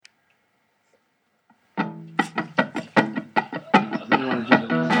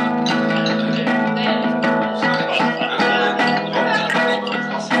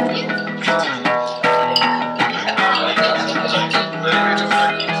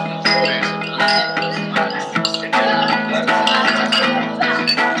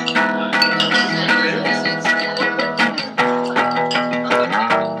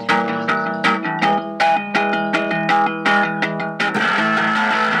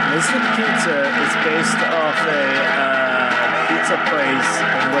Mystic Pizza is based off a pizza place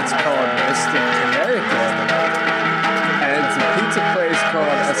in what's called Mystic, Connecticut. And it's a pizza place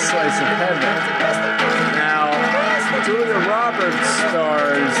called A Slice of Heaven. Now, Julia Roberts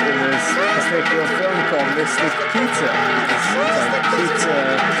stars in this particular film called Mystic Pizza. It's like pizza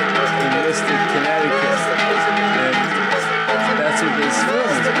in Mystic, Connecticut. And that's what this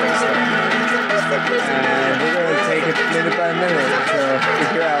film is based on. And we're going to take it minute by minute to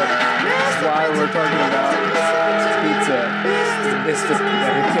figure out why we're talking about pizza in Mystic,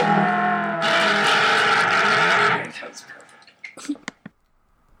 Connecticut.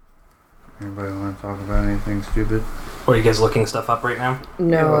 Anybody want to talk about anything stupid? Or are you guys looking stuff up right now?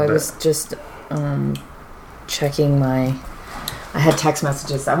 No, I was just checking my... I had text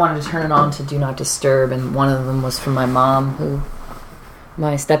messages. I wanted to turn it on to Do Not Disturb, and one of them was from my mom, who...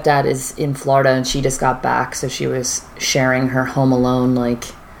 My stepdad is in Florida, and she just got back, so she was sharing her Home Alone, like...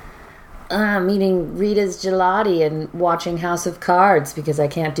 I'm eating Rita's gelati and watching House of Cards because I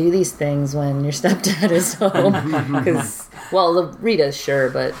can't do these things when your stepdad is home. Because, well, Rita's sure,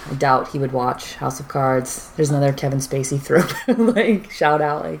 but I doubt he would watch House of Cards. There's another Kevin Spacey throw, like, shout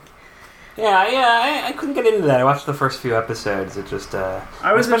out, like. Yeah, I couldn't get into that. I watched the first few episodes. It just,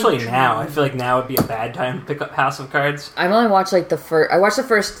 especially now. I feel like now would be a bad time to pick up House of Cards. I've only watched like I watched the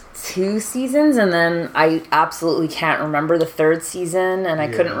first 2 seasons, and then I absolutely can't remember the 3rd season, and I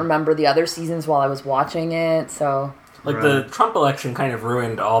couldn't remember the other seasons while I was watching it. So, like the Trump election kind of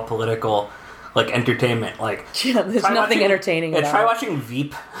ruined all political, like, entertainment. Like, yeah, there's nothing entertaining. Yeah, try watching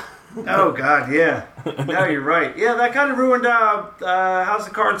Veep. Oh, God, yeah. No, you're right. Yeah, that kind of ruined House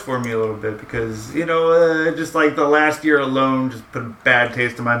of Cards for me a little bit because, just like the last year alone just put a bad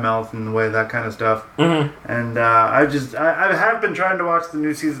taste in my mouth and the way that kind of stuff. Mm-hmm. And I have been trying to watch the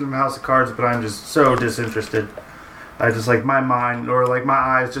new season of House of Cards, but I'm just so disinterested. I just, like, my mind or, like, my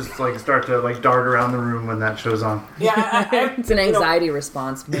eyes just, like, start to, like, dart around the room when that show's on. Yeah, it's an anxiety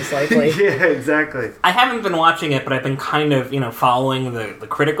response, most likely. Yeah, exactly. I haven't been watching it, but I've been kind of, following the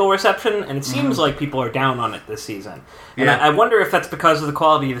critical reception, and it seems like people are down on it this season. And Yeah. I wonder if that's because of the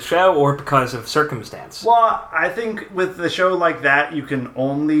quality of the show or because of circumstance. Well, I think with a show like that, you can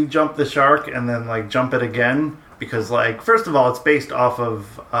only jump the shark and then, like, jump it again. Because, like, first of all, it's based off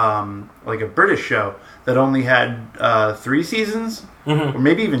of, like, a British show that only had 3 seasons, or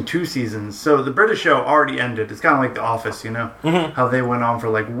maybe even 2 seasons. So the British show already ended. It's kind of like The Office, how they went on for,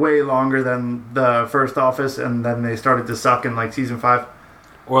 like, way longer than the first Office, and then they started to suck in, like, season 5.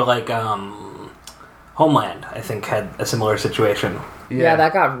 Or, like, Homeland, I think, had a similar situation. Yeah,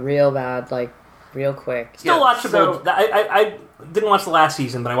 that got real bad, like, real quick. Still watchable. So, I didn't watch the last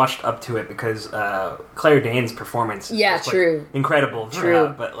season, but I watched up to it because Claire Danes' performance was true. Like, incredible.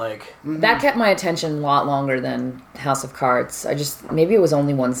 True. But, like... That kept my attention a lot longer than House of Cards. Maybe it was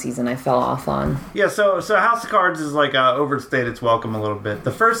only 1 season I fell off on. Yeah, so House of Cards is like overstayed its welcome a little bit.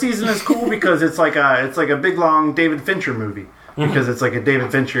 The first season is cool because it's like a big long David Fincher movie because it's like a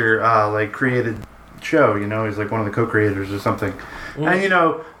David Fincher like created show. He's like one of the co-creators or something. And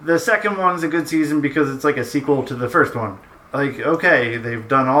the second one's a good season because it's like a sequel to the first one. Like, okay, they've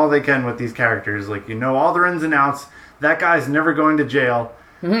done all they can with these characters. Like, all their ins and outs. That guy's never going to jail,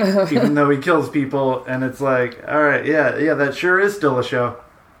 even though he kills people. And it's like, all right, yeah, that sure is still a show.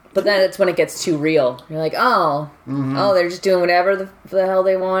 But then it's when it gets too real. You're like, they're just doing whatever the hell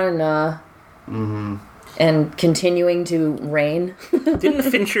they want and continuing to reign. Didn't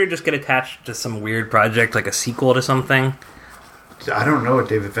Fincher just get attached to some weird project, like a sequel to something? I don't know what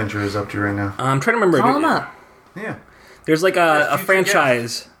David Fincher is up to right now. I'm trying to remember. Call him up. Yeah. There's like a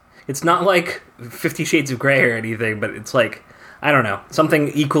franchise. It's not like 50 Shades of Grey or anything, but it's like, I don't know, something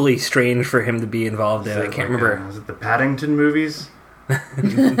equally strange for him to be involved in. I can't remember. Is it the Paddington movies? David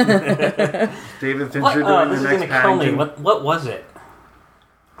Fincher doing the next Paddington. What was it?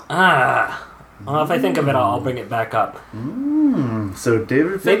 Well, if I think of it, I'll bring it back up. So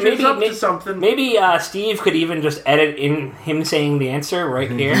David Fincher's up to something. Maybe Steve could even just edit in him saying the answer right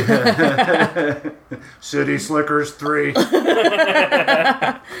here. City Slickers 3.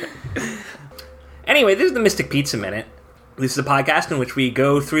 Anyway, this is the Mystic Pizza Minute. This is a podcast in which we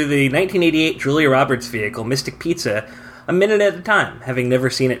go through the 1988 Julia Roberts vehicle, Mystic Pizza, a minute at a time, having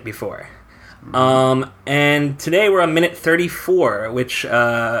never seen it before. And today we're on minute 34, which...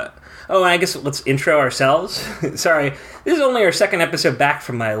 I guess let's intro ourselves. Sorry, this is only our second episode back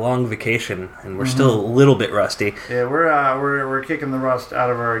from my long vacation, and we're still a little bit rusty. Yeah, we're kicking the rust out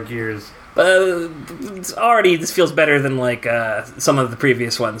of our gears. This feels better than like some of the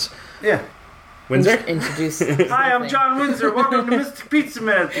previous ones. Yeah. Windsor? Introduce. Hi, I'm John Windsor. Welcome to Mystic Pizza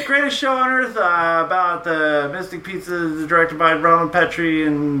Minute, the greatest show on earth about the Mystic Pizza, directed by Ronald Petrie,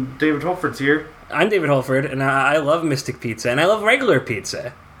 and David Holford's here. I'm David Holford, and I love Mystic Pizza, and I love regular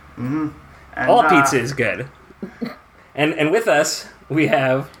pizza. And, All pizza is good. And with us, we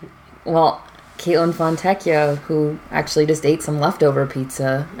have... Well, Caitlin Fontecchio, who actually just ate some leftover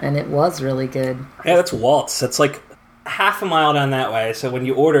pizza, and it was really good. Yeah, that's Waltz. That's like half a mile down that way, so when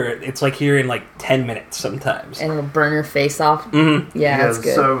you order it, it's like here in like 10 minutes sometimes. And it'll burn your face off. Mm-hmm. Yeah, it's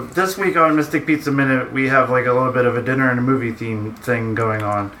good. So this week on Mystic Pizza Minute, we have like a little bit of a dinner and a movie theme thing going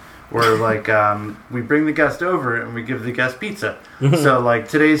on. Where like we bring the guest over and we give the guest pizza. So like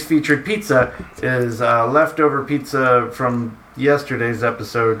today's featured pizza is leftover pizza from yesterday's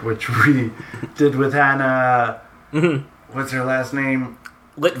episode, which we did with Hannah. What's her last name?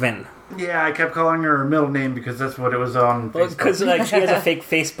 Litvin. Yeah, I kept calling her middle name because that's what it was on Well, Facebook. because like she has a fake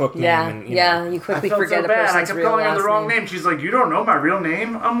Facebook name. Yeah, and, you I quickly felt forget so a bad. person's I kept real calling her last the wrong name. She's like, "You don't know my real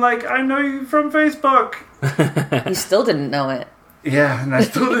name." I'm like, "I know you from Facebook." You still didn't know it. Yeah, and I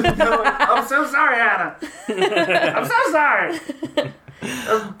still didn't know it. I'm so sorry, Hannah. I'm so sorry.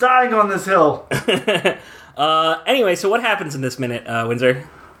 I'm dying on this hill. Anyway, so what happens in this minute, Windsor?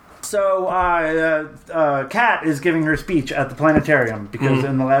 So, Kat is giving her speech at the planetarium because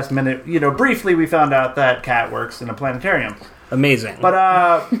in the last minute, briefly we found out that Kat works in a planetarium. Amazing.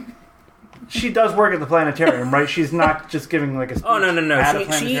 But, she does work at the planetarium, right? She's not just giving like a speech. Oh, no. at a She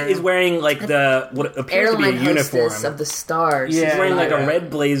planetarium. is wearing like what appears to be a Airline uniform. hostess of the stars. Yeah. She's wearing like Yeah. a red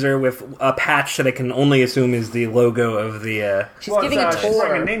blazer with a patch that I can only assume is the logo of the... She's Well, giving a She's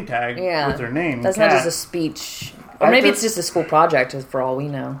wearing tour. a name tag Yeah. with her name. That's Kat. not just a speech. Or I maybe have it's to- just a school project, for all we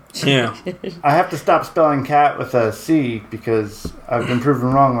know. Yeah. I have to stop spelling cat with a C because I've been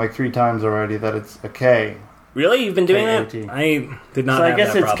proven wrong like 3 times already that it's a K. Really? You've been doing that? K-A-T. I did not So have I guess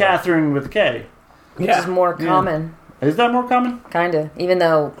that it's problem. Catherine with a K. Which Yeah. is more Yeah. common, Is that more common? kind of. Even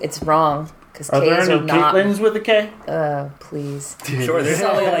though it's wrong. Because Are there K's any are not... Caitlins with a K? Please. Sure, there's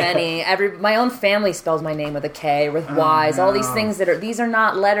So only like... many. My own family spells my name with a K, with Y's. All these things these are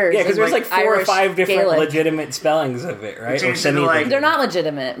not letters. Yeah, because in, there's like 4 or Irish 5 different Gaelic. legitimate spellings of it, right? Change Or it to, semi like- They're not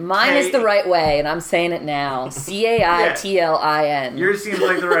legitimate. Mine is the right way, and I'm saying it now. Caitlin. Yours seems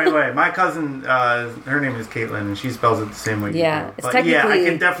like the right way. My cousin, her name is Caitlin, and she spells it the same way. Yeah, you do. it's But yeah, I technically-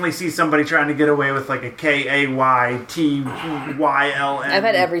 can definitely see somebody trying to get away with like a Kaytylln. I've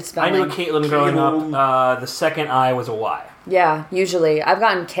had every I spelling. knew a Caitlin growing Caitlin. up. The second I was a Y. Yeah, usually. I've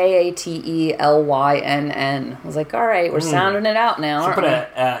gotten Katyllynn. I was like, all right, we're sounding it out now. So aren't put we?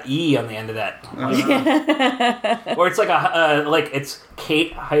 a E on the end of that. Or it's like it's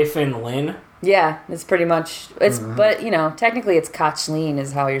Kate-Lynn. Yeah, it's pretty much. It's But, technically it's Caitlin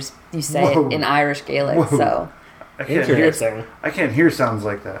is how you say Whoa. it in Irish Gaelic, Whoa. so... I can't hear. Interesting. I can't hear sounds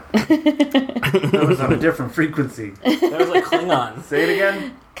like that. That was on a different frequency. That was like Klingon. Say it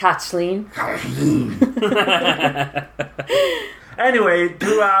again. Caitlin. Anyway,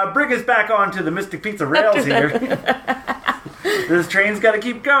 to bring us back onto the Mystic Pizza rails here. This train's got to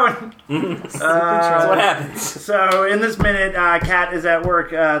keep going. That's what happens. So in this minute, Kat is at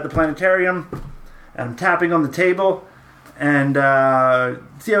work at the planetarium, and I'm tapping on the table. And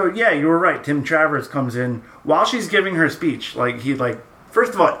you were right. Tim Travers comes in while she's giving her speech.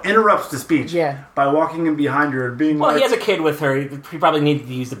 First of all, interrupts the speech by walking in behind her and being Well, like, he has a kid with her. He probably needed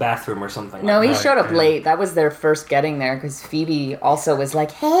to use the bathroom or something. No, like he that. showed up late. That was their first getting there, because Phoebe also was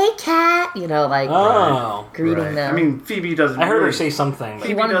like, hey, Kat, Oh. greeting Right. them. I mean, Phoebe doesn't. I heard her really, say something. But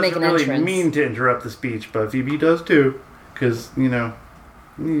Phoebe wanted to doesn't make an really entrance. mean to interrupt the speech, but Phoebe does too, because you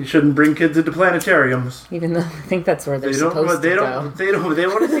shouldn't bring kids into planetariums. Even though I think that's where they're They don't. supposed They to don't. go. They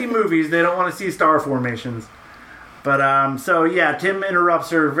want to see movies. They don't want to see star formations. But Tim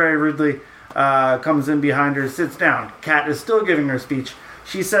interrupts her very rudely. Comes in behind her, sits down. Kat is still giving her speech.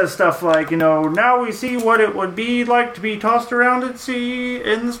 She says stuff like, now we see what it would be like to be tossed around at sea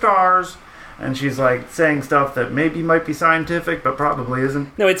in the stars. And she's like saying stuff that maybe might be scientific, but probably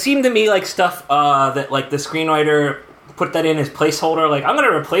isn't. No, it seemed to me like stuff that like the screenwriter put that in as placeholder. Like, I'm going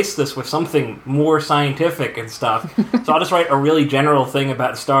to replace this with something more scientific and stuff. So I'll just write a really general thing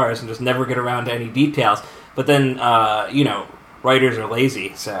about stars and just never get around to any details. But then, writers are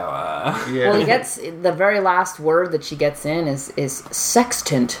lazy, so... Yeah. Well, he gets the very last word that she gets in is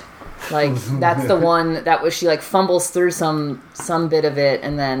sextant. Like, that's the one that was she fumbles through some bit of it,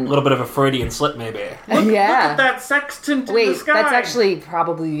 and then A little bit of a Freudian slip, maybe. Look at that sextant in Wait, the sky. that's actually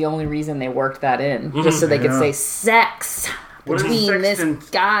probably the only reason they worked that in, just so they could Yeah. say sex What is between this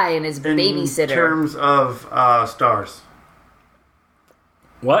sextant guy and his in babysitter. terms of stars.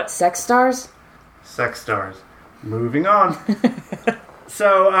 What? Sex stars? Sex stars. Moving on.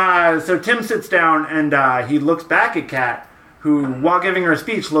 So Tim sits down and he looks back at Kat, who, while giving her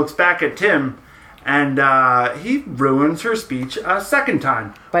speech, looks back at Tim, and he ruins her speech a second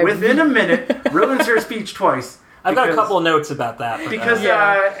time. Within a minute, ruins her speech twice. I've got a couple of notes about that. Because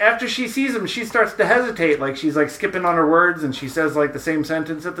after she sees him, she starts to hesitate. Like, she's, like, skipping on her words, and she says, like, the same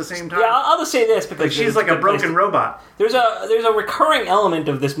sentence at the same time. Yeah, I'll just say this, because... Like, she's like a broken robot. There's a recurring element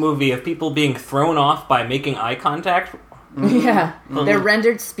of this movie of people being thrown off by making eye contact. Yeah, they're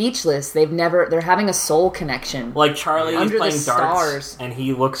rendered speechless. They're having a soul connection. Like Charlie is Under playing the darts, stars. and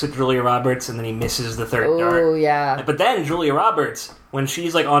he looks at Julia Roberts, and then he misses the third dart. Oh, yeah. But then Julia Roberts, when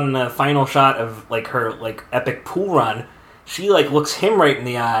she's like on the final shot of like her like epic pool run, she like looks him right in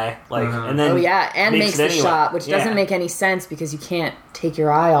the eye, like, and then and makes the shot, which doesn't make any sense because you can't take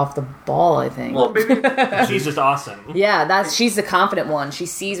your eye off the ball. I think. Well, maybe she's just awesome. Yeah, she's the confident one. She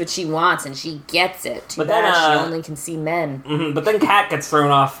sees what she wants and she gets it. Too bad she only can see men. But then Kat gets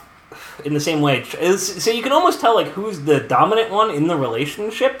thrown off in the same way. So you can almost tell like who's the dominant one in the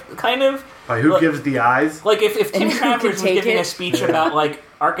relationship, kind of. By who gives the eyes? Like if Tim Travers was giving a speech about like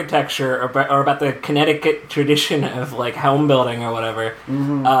architecture or about the Connecticut tradition of like home building or whatever,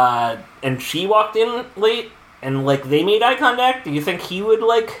 and she walked in late and like they made eye contact, do you think he would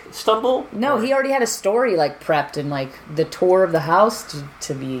like stumble? No, he already had a story like prepped and like the tour of the house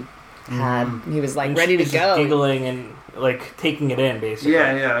to be had. He was like And ready to she's go. just giggling and like taking it in basically.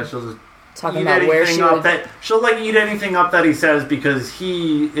 Yeah. She'll just Talking about where she would... she'll like eat anything up that he says because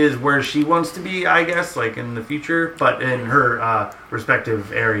he is where she wants to be, I guess, like in the future, but in her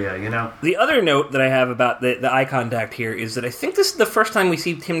respective area, you know. The other note that I have about the eye contact here is that I think this is the first time we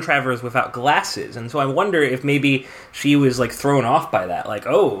see Tim Travers without glasses, and so I wonder if maybe she was like thrown off by that, like,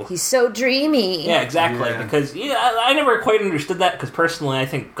 oh, he's so dreamy. yeah, exactly. Yeah. Because I never quite understood that because personally I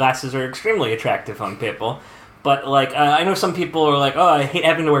think glasses are extremely attractive on people. But, like, I know some people are like, oh, I hate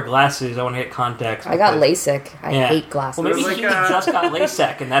having to wear glasses. I want to hit contacts. I got LASIK. I hate glasses. Well, maybe Like, he just got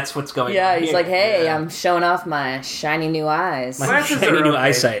LASIK, and that's what's going on. Yeah, he's here. like, hey, I'm showing off my shiny new eyes. My Glasses shiny are new okay.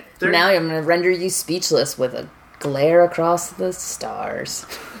 eyesight. Now I'm going to render you speechless with a glare across the stars.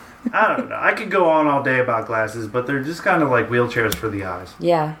 I don't know. I could go on all day about glasses, but they're just kind of like wheelchairs for the eyes.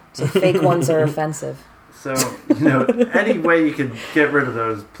 Yeah, so fake ones are offensive. So, any way you could get rid of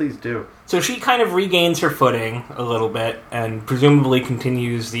those, please do. So she kind of regains her footing a little bit and presumably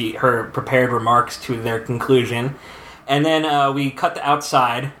continues her prepared remarks to their conclusion. And then we cut to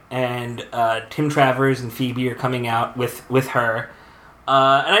outside, and Tim Travers and Phoebe are coming out with her.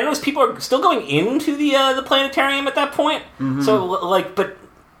 And I notice people are still going into the planetarium at that point. Mm-hmm. So, like, but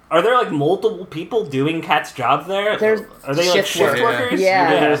are there, like, multiple people doing Kat's job there? Are they, like, shift workers?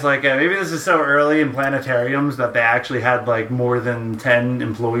 Yeah. There's, like, maybe this is so early in planetariums that they actually had, like, more than 10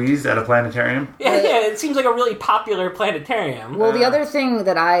 employees at a planetarium. Yeah, it seems like a really popular planetarium. Well, the other thing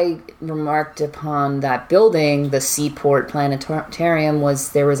that I remarked upon that building, the Seaport Planetarium, was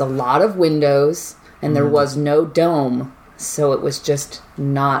there was a lot of windows and there was no dome. So it was just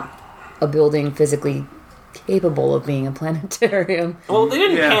not a building physically capable of being a planetarium. Well, they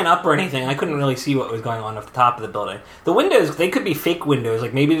didn't pan up or anything. I couldn't really see what was going on at the top of the building. The windows, they could be fake windows.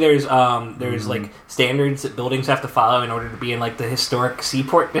 Like maybe there's like standards that buildings have to follow in order to be in like the historic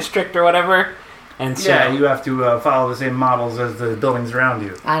Seaport district or whatever. And so you have to follow the same models as the buildings around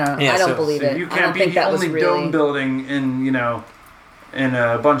you. I don't know. Yeah, I don't believe it. You I can't don't be think the that was only really... dome building in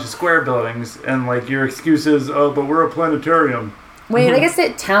a bunch of square buildings, and like your excuse is, oh, but we're a planetarium. Wait, I guess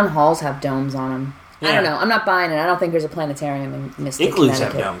that town halls have domes on them. I Yeah. don't know. I'm not buying it. I don't think there's a planetarium in Mystic, igloos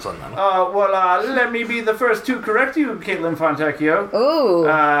have Connecticut. domes on them. Let me be the first to correct you, Caitlin Fontecchio. Ooh.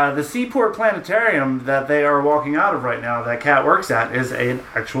 The Seaport Planetarium that they are walking out of right now, that Kat works at, is an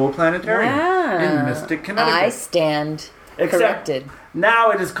actual planetarium in Mystic, Connecticut. I stand corrected. Now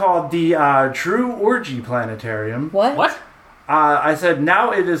it is called the True Orgy Planetarium. What? I said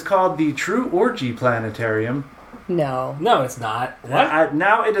now it is called the True Orgy Planetarium. No. No, it's not. What?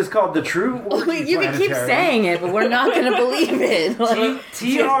 Now it is called the True Orgy You can keep saying it, but we're not going to believe it. Like,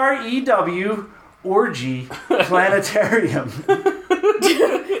 TREW Orgy Planetarium.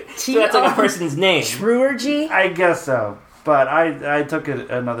 So that's like a person's name. Truergy? I guess so. But I took it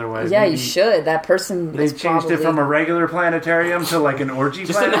another way. Yeah, Maybe you should. That person They is changed probably... it from a regular planetarium to like an orgy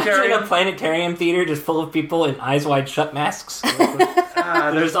Just imagine planetarium. a planetarium theater just full of people in eyes wide shut masks.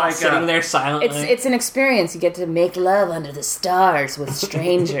 They're There's just all like sitting there silently. It's an experience. You get to make love under the stars with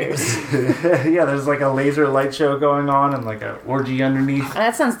strangers. yeah, there's like a laser light show going on and like an orgy underneath.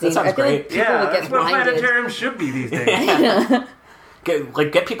 That sounds deep. sounds I feel great. like people Yeah, would that's get what blinded. planetariums should be these days.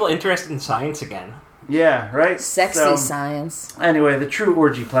 Get people interested in science again. Yeah, right? Sexy So, science. anyway, the True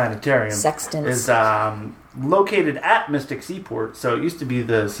Orgy Planetarium Sextants. is located at Mystic Seaport. So it used to be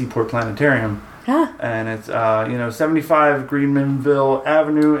the Seaport Planetarium. Huh. And it's, 75 Greenmanville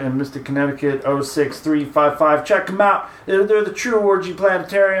Avenue in Mystic, Connecticut, 06355. Check them out. They're the True Orgy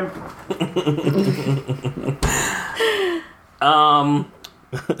Planetarium.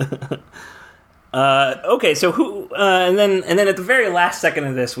 Okay, so who? And then at the very last second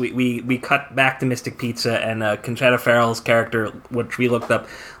of this, we cut back to Mystic Pizza, and Conchetta Farrell's character, which we looked up,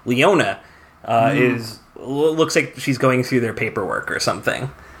 Leona, looks like she's going through their paperwork or something,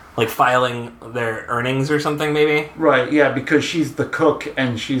 like filing their earnings or something, maybe. Right, yeah, because she's the cook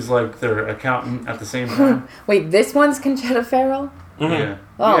and she's like their accountant at the same time. Wait, this one's Conchetta Farrell? Yeah.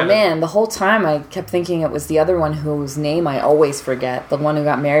 Oh Yeah. man, the whole time I kept thinking it was the other one whose name I always forget. The one who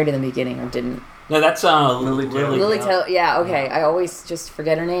got married in the beginning or didn't. No, that's Lily Taylor. Lily Taylor. Yeah, okay. I always just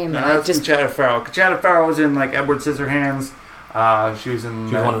forget her name. No, And I that's just Conchetta Farrell. Conchetta Farrell was in like Edward Scissorhands. She was in.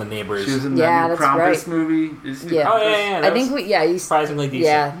 She was one of the neighbors. She was in Yeah, the new that's Krampus right. movie. Yeah. Oh yeah. I think you surprisingly decent.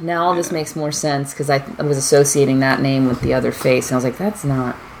 yeah. Now all this makes more sense because I was associating that name with the other face, and I was like, "That's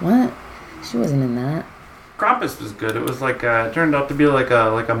not what." She wasn't in that. Krampus was good. It was like it turned out to be like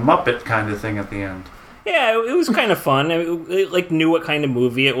a Muppet kind of thing at the end. Yeah, it was kind of fun. It like knew what kind of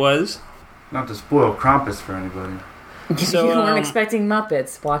movie it was. Not to spoil Krampus for anybody. So, you weren't expecting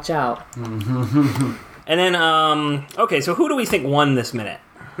Muppets. Watch out. And then, okay, so who do we think won this minute?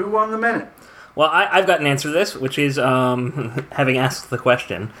 Who won the minute? Well, I've got an answer to this, which is, having asked the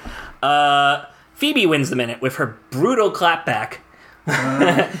question, Phoebe wins the minute with her brutal clapback.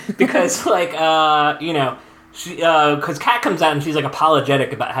 Because, like, because Kat comes out and she's, like,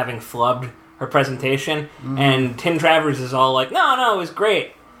 apologetic about having flubbed her presentation, and Tim Travers is all like, no, it was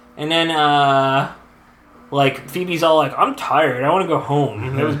great. And then, like, Phoebe's all like, I'm tired, I want to go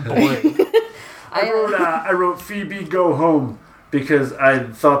home. It was boring. I wrote Phoebe go home because I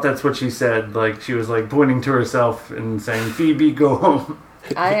thought that's what she said. Like she was like pointing to herself and saying Phoebe go home.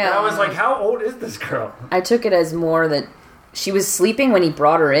 And I was like, how old is this girl? I took it as more that she was sleeping when he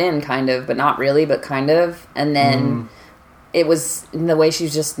brought her in, kind of, but not really, but kind of. And then it was in the way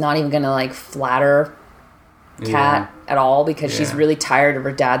she's just not even going to like flatter Kat at all because she's really tired of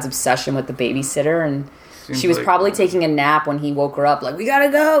her dad's obsession with the babysitter. And she was probably taking a nap when he woke her up, like, we gotta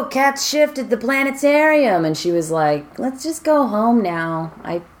go, Kat's shift at the planetarium. And she was like, let's just go home now.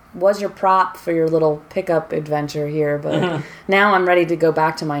 I was your prop for your little pickup adventure here, but now I'm ready to go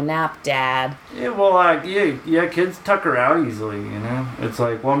back to my nap, Dad. Yeah, well, kids tuck her out easily, you know? It's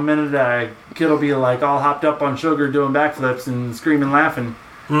like 1 minute kid will be like all hopped up on sugar doing backflips and screaming laughing.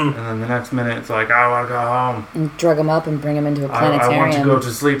 And then the next minute it's like, I want to go home. And drug him up and bring him into a planetarium. I want to go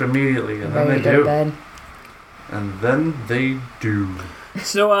to sleep immediately. And then Ready they to go to do. bed. And then they do.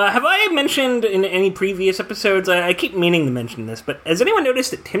 So, have I mentioned in any previous episodes, I keep meaning to mention this, but has anyone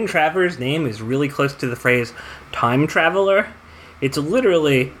noticed that Tim Travers' name is really close to the phrase time traveler? It's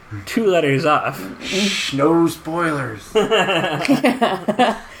literally 2 letters off. Shh, no spoilers. Like,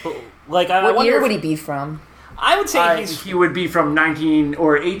 What year would he be from? I would say He would be from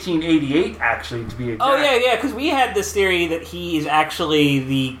 1888, actually, to be exact. Oh, yeah, because we had this theory that he is actually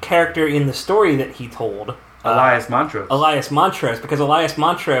the character in the story that he told. Elias Montrose. Elias Montrose, because Elias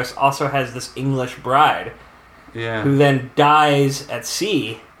Montrose also has this English bride Yeah. who then dies at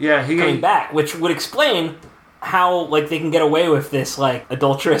sea, Yeah, coming back, which would explain how, like, they can get away with this, like,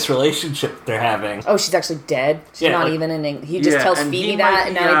 adulterous relationship they're having. Oh, she's actually dead. She's Yeah, not like- even in. He just tells and he Phoebe might that, be,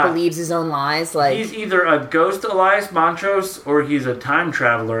 and now he believes his own lies. Like He's either a ghost Elias Montrose or he's a time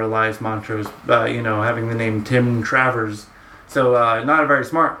traveler Elias Montrose, having the name Tim Travers. So, not a very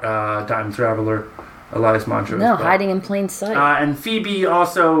smart time traveler Elias Montrose. no, but- hiding in plain sight. and Phoebe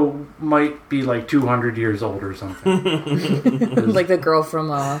also might be like 200 years old or something. Like the girl from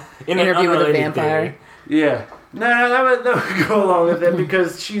In an Interview with a unrelated Vampire. theory. Yeah. No, that would go along with it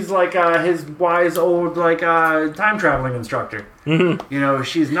because she's like his wise old time traveling instructor. Mm-hmm. You know,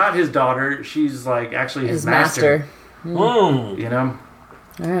 she's not his daughter. She's like actually his master. Mm. You know.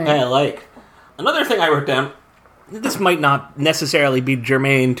 All right. I like. Another thing I wrote down, this might not necessarily be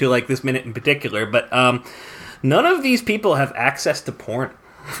germane to, like, this minute in particular, but none of these people have access to porn.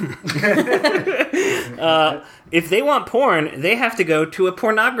 If they want porn, they have to go to a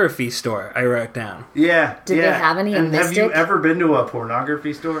pornography store, I wrote down. Yeah. Did they have any in And have you Mystic? ever been to a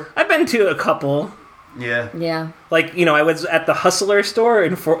pornography store? I've been to a couple. Yeah. Yeah. Like, I was at the Hustler store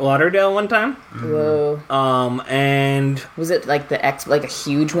in Fort Lauderdale one time. Whoa. And... Was it like like a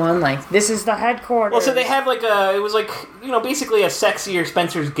huge one? Like, this is the headquarters. Well, so they have it was like, basically a sexier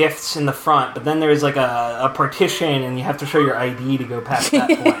Spencer's Gifts in the front, but then there's like a partition and you have to show your ID to go past that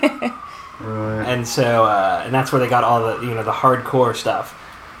point. Right. And so, and that's where they got all the, the hardcore stuff.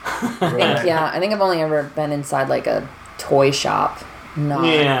 I think I've only ever been inside like a toy shop. Not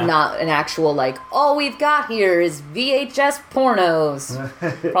an actual like, all we've got here is VHS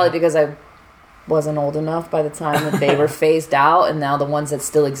pornos. Probably because I wasn't old enough by the time that they were phased out, and now the ones that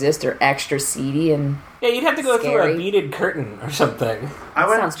still exist are extra seedy and you'd have to go through scary. a beaded curtain or something. I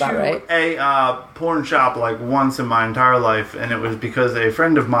went sounds to about right. a porn shop like once in my entire life, and it was because a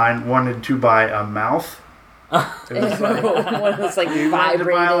friend of mine wanted to buy a mouth. It was like, one was like he wanted to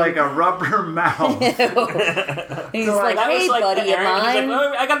buy vibrating. like a rubber mouth. He's like, That hey, was like buddy the of errand. He's mine. like,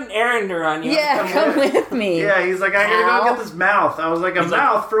 oh, I got an errand to run. You Yeah, come with me. Yeah, he's like, I gotta Ow. go get this mouth. I was like, a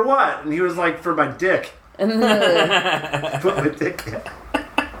mouth for what? And he was like, for my dick. Put my dick in.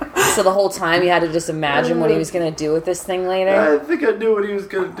 So the whole time you had to just imagine what he was going to do with this thing later? I think I knew what he was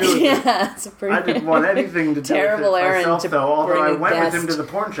going to do with it. Yeah, it's a pretty... I didn't want anything to do Terrible with it errand myself, to though, although bring I a went with him guest. to the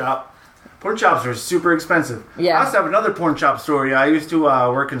porn shop. Porn shops are super expensive. Yeah. I also have another porn shop story. I used to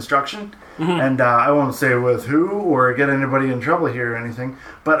work construction, and I won't say with who or get anybody in trouble here or anything,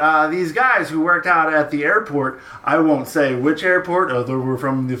 but these guys who worked out at the airport, I won't say which airport, although we're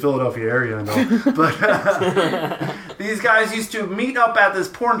from the Philadelphia area and all, but these guys used to meet up at this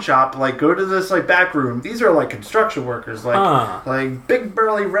porn shop, like go to this like back room. These are like construction workers, like big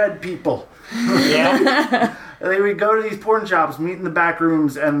burly red people. Yeah. They would go to these porn shops, meet in the back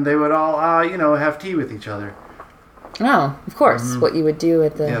rooms, and they would all, have tea with each other. Oh, of course. What you would do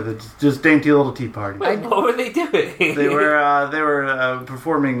at the... Yeah, just dainty little tea party. What were they doing? They were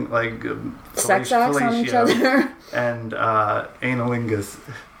performing like sex acts on each other? and analingus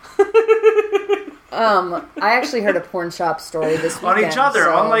I actually heard a porn shop story this on weekend. each other,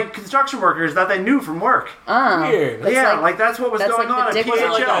 so- on like construction workers that they knew from work. Weird. That's Like that's what was that's going like the on at dick was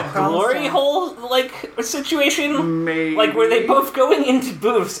Was it PHL. like a glory hole situation? Maybe. Like, were they both going into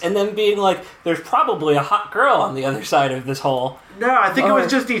booths and then being like, there's probably a hot girl on the other side of this hole? No, I think it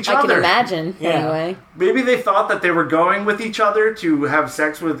was just each I other. can imagine, Yeah. anyway. Maybe they thought that they were going with each other to have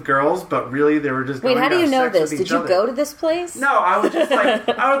sex with girls, but really they were just Wait, going how to do you have know sex this? with Did each you other. go to this place? No, I would just like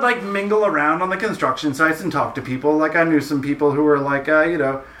I would like mingle around on the construction sites and talk to people. Like I knew some people who were like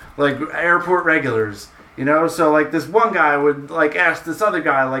like airport regulars. So like this one guy would like ask this other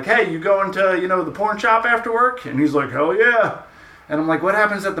guy like, "Hey, you going to the porn shop after work?" And he's like, "Hell yeah!" And I'm like, "What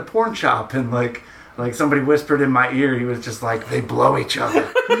happens at the porn shop?" And like somebody whispered in my ear, he was just like, "They blow each other."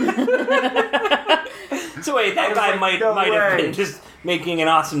 So wait, that guy like, might no have way. been just making an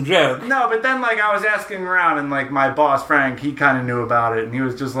awesome joke. No, but then like I was asking around, and like my boss Frank, he kind of knew about it, and he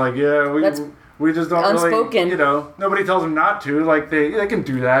was just like, "Yeah, That's we just don't unspoken. really, nobody tells them not to. Like they can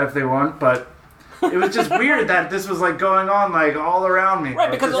do that if they want, but." It was just weird that this was like going on like all around me. Right, I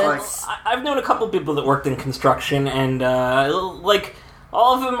was because just, like, I've known a couple people that worked in construction, and like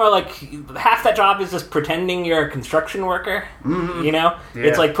all of them are like half that job is just pretending you're a construction worker. Mm-hmm. Yeah.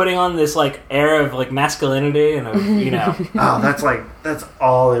 It's like putting on this like air of like masculinity and oh, that's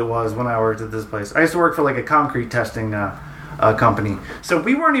all it was when I worked at this place. I used to work for like a concrete testing company, so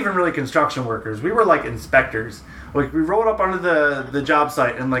we weren't even really construction workers. We were like inspectors. Like we rolled up onto the job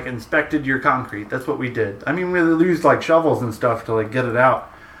site and like inspected your concrete. That's what we did. I mean, we used like shovels and stuff to like get it out,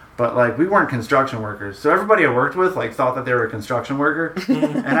 but like we weren't construction workers. So everybody I worked with like thought that they were a construction worker,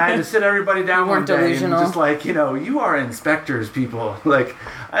 and I had to sit everybody down one weren't day delusional. and just like you are inspectors, people. Like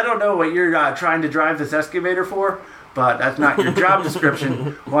I don't know what you're trying to drive this excavator for, but that's not your job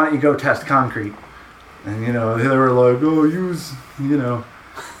description. Why don't you go test concrete? And they were like, oh, use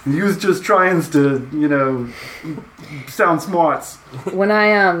just trying to, sound smarts. When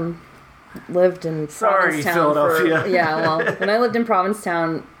I lived in Sorry, Provincetown Philadelphia. when I lived in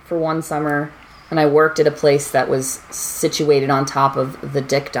Provincetown for one summer, and I worked at a place that was situated on top of the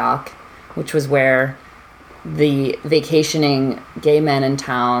Dick Dock, which was where the vacationing gay men in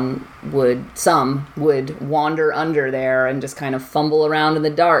town would wander under there and just kind of fumble around in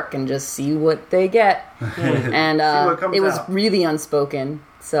the dark and just see what they get. And what comes it was out. really unspoken,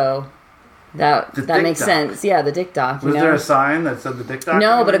 so that Dick makes Dock. sense. Yeah, the Dick Dock. Was there a sign that said the Dick Dock?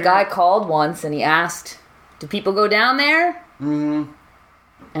 No, but a anywhere guy near? called once and he asked, "Do people go down there?" Mm-hmm.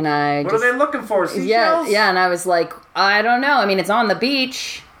 And I What just, are they looking for? Seashells? yeah, and I was like, I don't know. I mean, it's on the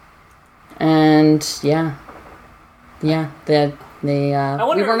beach, and yeah, they we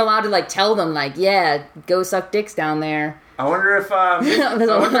wonder- weren't allowed to like tell them like, yeah, go suck dicks down there. I wonder if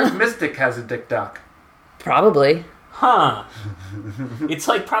if Mystic has a Dick Dock. Probably. Huh. It's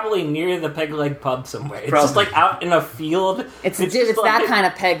like probably near the Peg Leg pub somewhere. It's just Probably. like out in a field. It's just that like- kind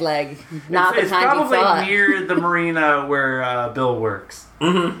of peg leg, not It's the kind you probably thought. near the marina where Bill works.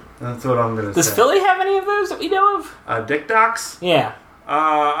 Mm-hmm. That's what I'm going to say. Does Philly have any of those that we know of? Dick Docks? Yeah.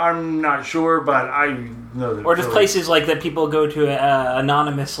 I'm not sure, but I know that. Or just Philly- places like that people go to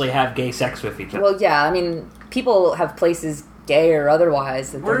anonymously have gay sex with each other. Well, yeah, I mean, people have places, gay or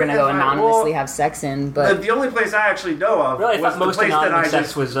otherwise, that they're Where going to if go I- anonymously well, have sex in. The, But the only place I actually know of Really, I was thought the most place that I anonymous sex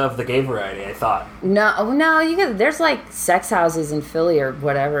just. was of the gay variety, I thought. no, you get there's like sex houses in Philly or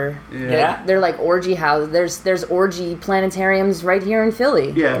whatever. Yeah? They're like orgy houses. There's orgy planetariums right here in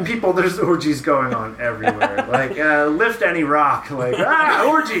Philly. Yeah, people. There's orgies going on everywhere. Like lift any rock. Like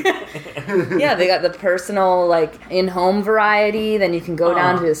orgy. Yeah, they got the personal like in-home variety. Then you can go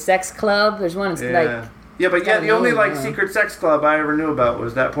down to a sex club. There's one that's like. Yeah, but yeah, the only like Yeah. secret sex club I ever knew about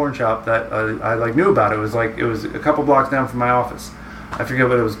was that porn shop that I like knew about. It was a couple blocks down from my office. I forget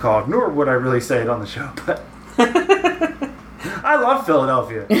what it was called, nor would I really say it on the show. But I love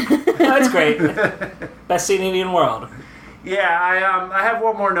Philadelphia. That's great. Best city in the world. Yeah, I have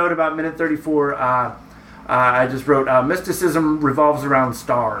one more note about minute 34. I just wrote mysticism revolves around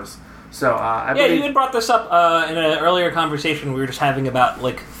stars. So I Yeah, believe, you had brought this up in an earlier conversation we were just having about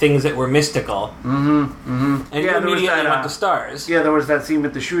like things that were mystical. And you Yeah, there was immediately that, went to stars. Yeah, there was that scene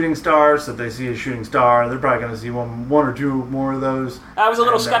with the shooting star. So they see a shooting star. They're probably going to see one or two more of those. I was a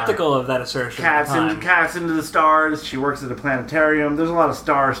little And, skeptical of that assertion at the time. Cats into the stars. She works at a planetarium. There's a lot of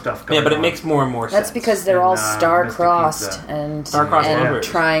star stuff going on. Yeah, but it makes more and more sense. That's because they're And, all Mystic star-crossed Pizza. and, Star-crossed and lovers.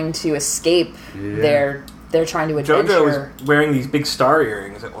 trying to escape their. They're trying to adventure. JoJo was wearing these big star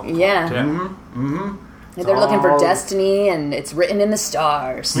earrings at one point. Yeah. too. They're looking for all- destiny, and it's written in the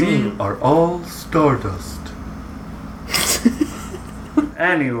stars. We are all stardust.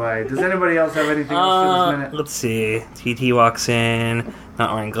 Anyway, does anybody else have anything else for this minute? Let's see. TT walks in,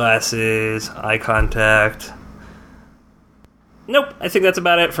 not wearing glasses, eye contact. Nope, I think that's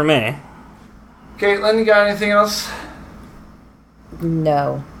about it for me. Caitlin, you got anything else?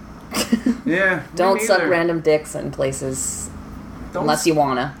 No. Yeah. Don't suck random dicks in places Don't unless you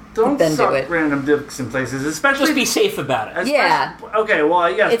wanna. Don't then suck do it. random dicks in places, especially. Just be safe about it. Yeah. Okay. Well,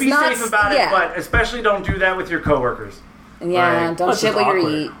 yes. It's Be not- safe about yeah. it, but especially don't do that with your coworkers. Yeah, Right. don't Plus, shit it's what you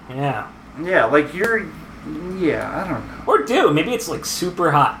awkward. eat. Yeah. Yeah, like you're. Yeah, I don't know. Or do. Maybe it's like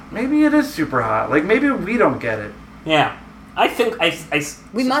super hot. Maybe it is super hot. Like maybe we don't get it. Yeah. I think I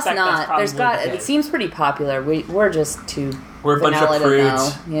We must suspect that's not. probably There's got. the It case. seems pretty popular. We're just too. We're a bunch of vanilla to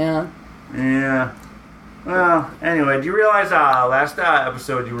prudes. know. Yeah. Yeah. Well, anyway, do you realize last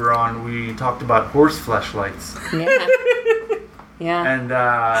episode you were on, we talked about horse fleshlights, Yeah. Yeah.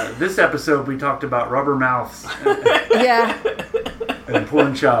 and this episode we talked about rubber mouths Yeah. and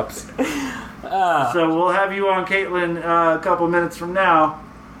porn chops. So we'll have you on, Caitlin, a couple minutes from now.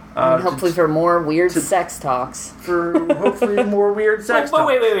 And hopefully for more weird sex talks. for hopefully more weird sex But talk.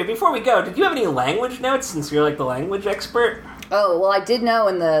 wait. Before we go, did you have any language notes since you're like the language expert? Oh, well, I did know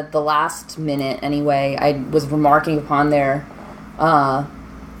in the last minute, anyway, I was remarking upon their,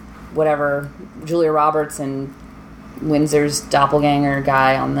 Julia Roberts and Windsor's doppelganger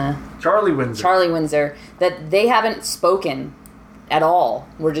guy on the Charlie Windsor. Charlie Windsor, that they haven't spoken at all.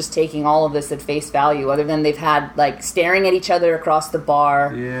 We're just taking all of this at face value, other than they've had, like, staring at each other across the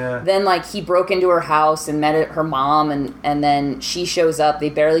bar. Yeah. Then, like, he broke into her house and met her mom, and then she shows up. They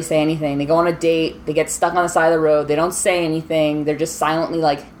barely say anything. They go on a date. They get stuck on the side of the road. They don't say anything. They're just silently,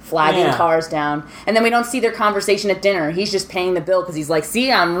 like, flagging Yeah. cars down. And then we don't see their conversation at dinner. He's just paying the bill because he's like, see,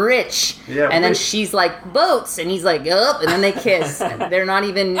 I'm rich. Yeah, and then rich. she's like, boats. And he's like, up. And then they kiss. And they're not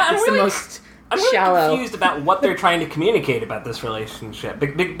even, I'm it's really- the most I'm really shallow. confused about what they're trying to communicate about this relationship.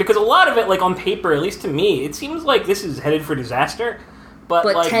 Because a lot of it, like on paper, at least to me, it seems like this is headed for disaster. But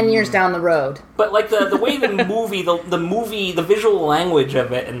like, 10 years down the road. But like the way the movie, the visual language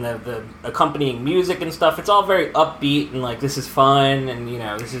of it, and the accompanying music and stuff, it's all very upbeat and like this is fun, and you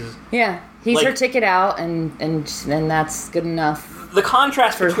know this is Yeah, he's Like- her ticket out, and that's good enough. the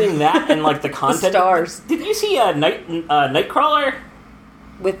contrast between that and like the content. stars. Did you see Nightcrawler?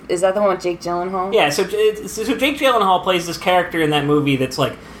 Is that the one with Jake Gyllenhaal? Yeah, so Jake Gyllenhaal plays this character in that movie that's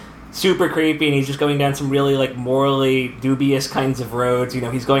like super creepy, and he's just going down some really like morally dubious kinds of roads. You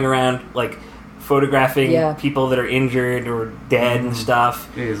know, he's going around like photographing Yeah. people that are injured or dead and stuff.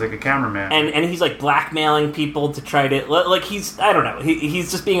 Yeah, he's like a cameraman. And he's like blackmailing people to try to like he's I don't know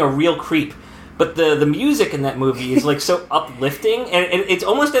he's just being a real creep. But the music in that movie is like so uplifting, and it's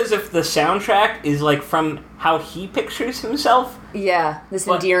almost as if the soundtrack is like from how he pictures himself. Yeah, this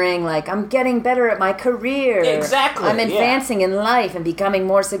But- endearing, like, I'm getting better at my career. Exactly, I'm yeah. advancing in life and becoming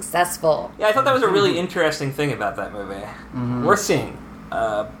more successful. Yeah, I thought that was a really interesting thing about that movie. Worth seeing.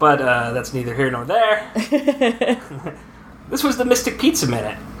 But that's neither here nor there. This was the Mystic Pizza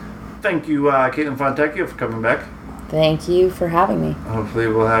Minute. Thank you, Caitlin Fontecchio, for coming back. Thank you for having me. Hopefully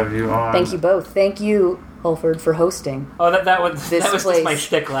we'll have you on. Thank you both. Thank you, Holford for hosting. Oh, that was just my place.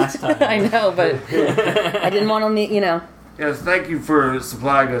 shtick last time. I know, but I didn't want to, Yes, thank you for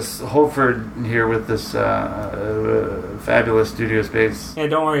supplying us, Holford, here with this fabulous studio space. Yeah,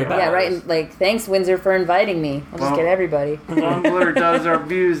 don't worry about it. Yeah, right. And, like, thanks, Windsor, for inviting me. I'll just get everybody. Mumbler does our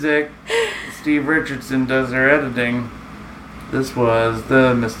music. Steve Richardson does our editing. This was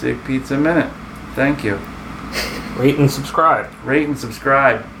the Mystic Pizza Minute. Thank you. Rate and subscribe. Rate and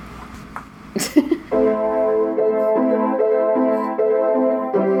subscribe.